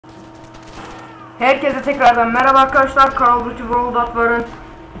Herkese tekrardan merhaba arkadaşlar. Call of Duty World at War'ın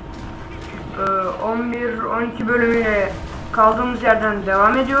 11-12 bölümüyle kaldığımız yerden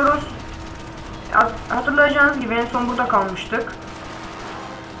devam ediyoruz. Hatırlayacağınız gibi en son burada kalmıştık.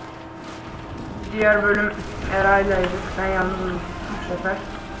 Diğer bölüm Eray'laydık. Ben yalnızım bu sefer.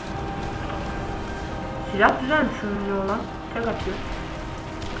 Silah güzelmiş şunun olan. Tek atıyor.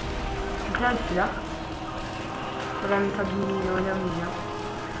 Güzel silah. Ben tabii oynamayacağım.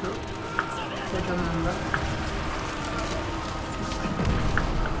 Şu kocamanında.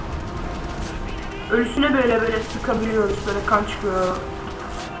 Ölüsüne böyle sıkabiliyoruz, böyle kan çıkıyor.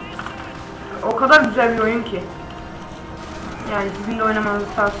 O kadar güzel bir oyun ki. Yani sizin de oynamanızı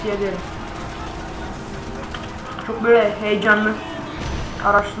tavsiye ederim. Çok böyle heyecanlı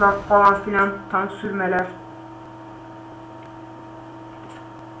araçlar falan filan, tank sürmeler.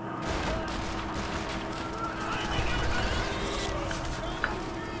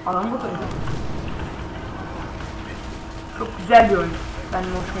 Adam buradaydı. Çok güzel bir oyun. Benim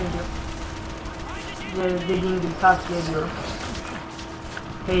hoşuma gidiyor. Size dediğim gibi tavsiye ediyorum.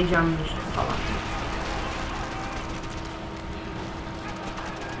 Heyecanlı işte falan.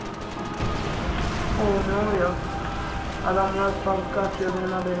 Oo, ne oluyor? Adamlar balık atıyor,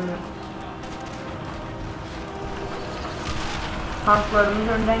 benim haberim yok. Tanklarımız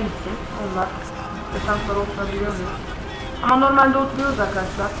önden gitsin. Onlar ve tanklar oturabiliyor muyuz? Ama normalde oturuyoruz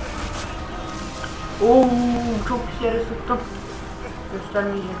arkadaşlar. Oo, çok pis yere sıktım.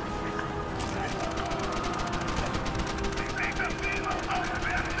 Göstermeyeceğim.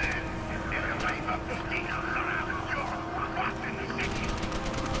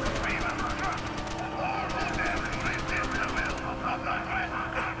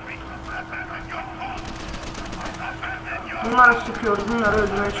 Bunları sıkıyoruz, bunları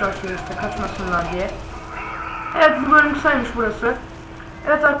öldürmeye çalışıyoruz işte kaçmasınlar diye. Evet, bu bölüm kısaymış burası.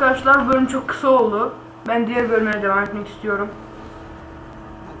 Evet arkadaşlar, bu bölüm çok kısa oldu. Ben diğer bölüme devam etmek istiyorum.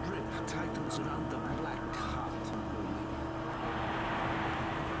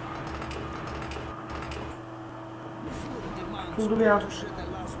 Buldu bir an.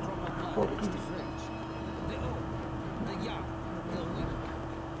 Korktum.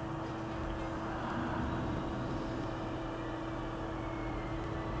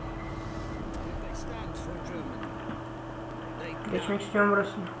 Geçmek istiyorum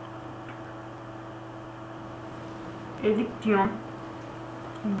burasını. Ediction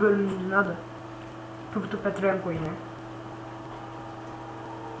bölümümüzün adı. Tıptı Petrenko yine.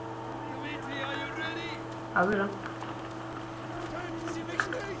 Hazırım.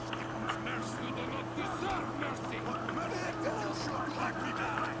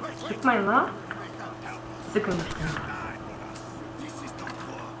 Sıkmayın lan. Sıkın işte.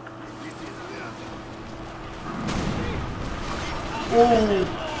 Oo.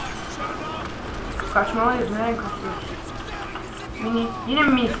 Kaçmalıyız, nereye kaçıyoruz? Yine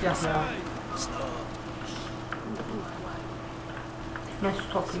mi silah ya? Ne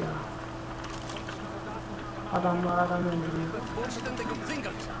stop ya? Adamlar adam öldürüyor.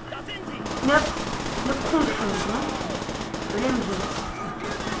 Ne konuşuyorsunuz lan? Öyle mi diyor?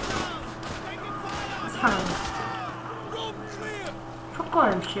 Çok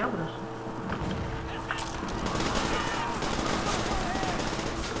kolay bir şey ya burası.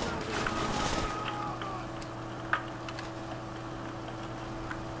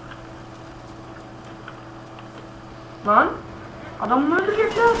 Lan adamı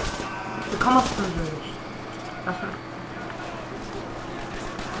öldürecekler. Yıkamazsınız böyle işte. Nasıl?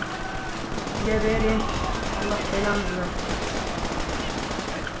 Geberin. Allah belanızı versin.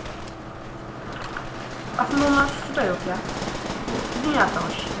 Aslında onlar suçu da yok ya. Dünya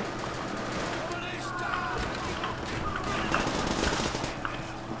savaşı işte.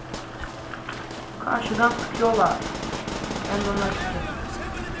 Karşıdan sıkıyorlar. Ben de onlar istiyorum.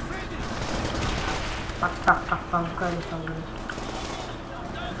 Bak bazukayla saldırıyor.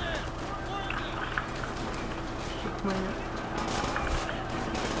 Sıkmayın.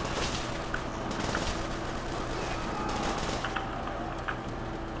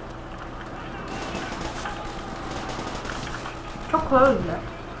 Çok kolay öldüler.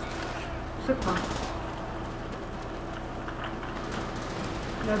 Sıkma.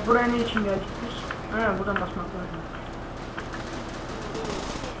 Ya buraya ne için geldik biz? He, buradan basmak lazım.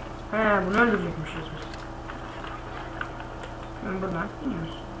 He, bunu öldürecekmişiz biz. Buradan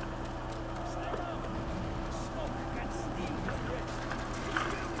iniyoruz.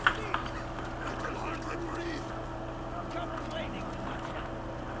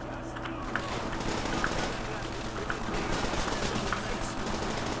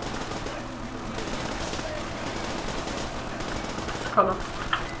 Çıkalım.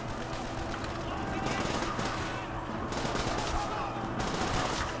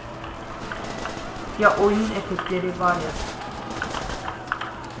 Ya oyunun efektleri var ya.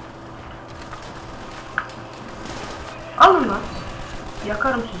 Alın lan.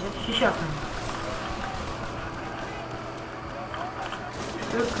 Yakarım size. Şişe atın.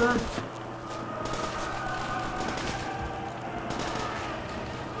 Bakın.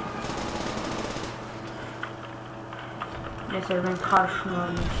 Neyse ben karşına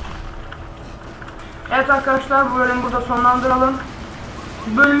alayım işte. Evet arkadaşlar bu bölümü burada sonlandıralım.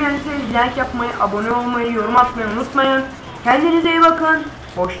 Bölümü beğendiyseniz like yapmayı, abone olmayı, yorum atmayı unutmayın. Kendinize iyi bakın.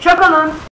 Hoşça kalın.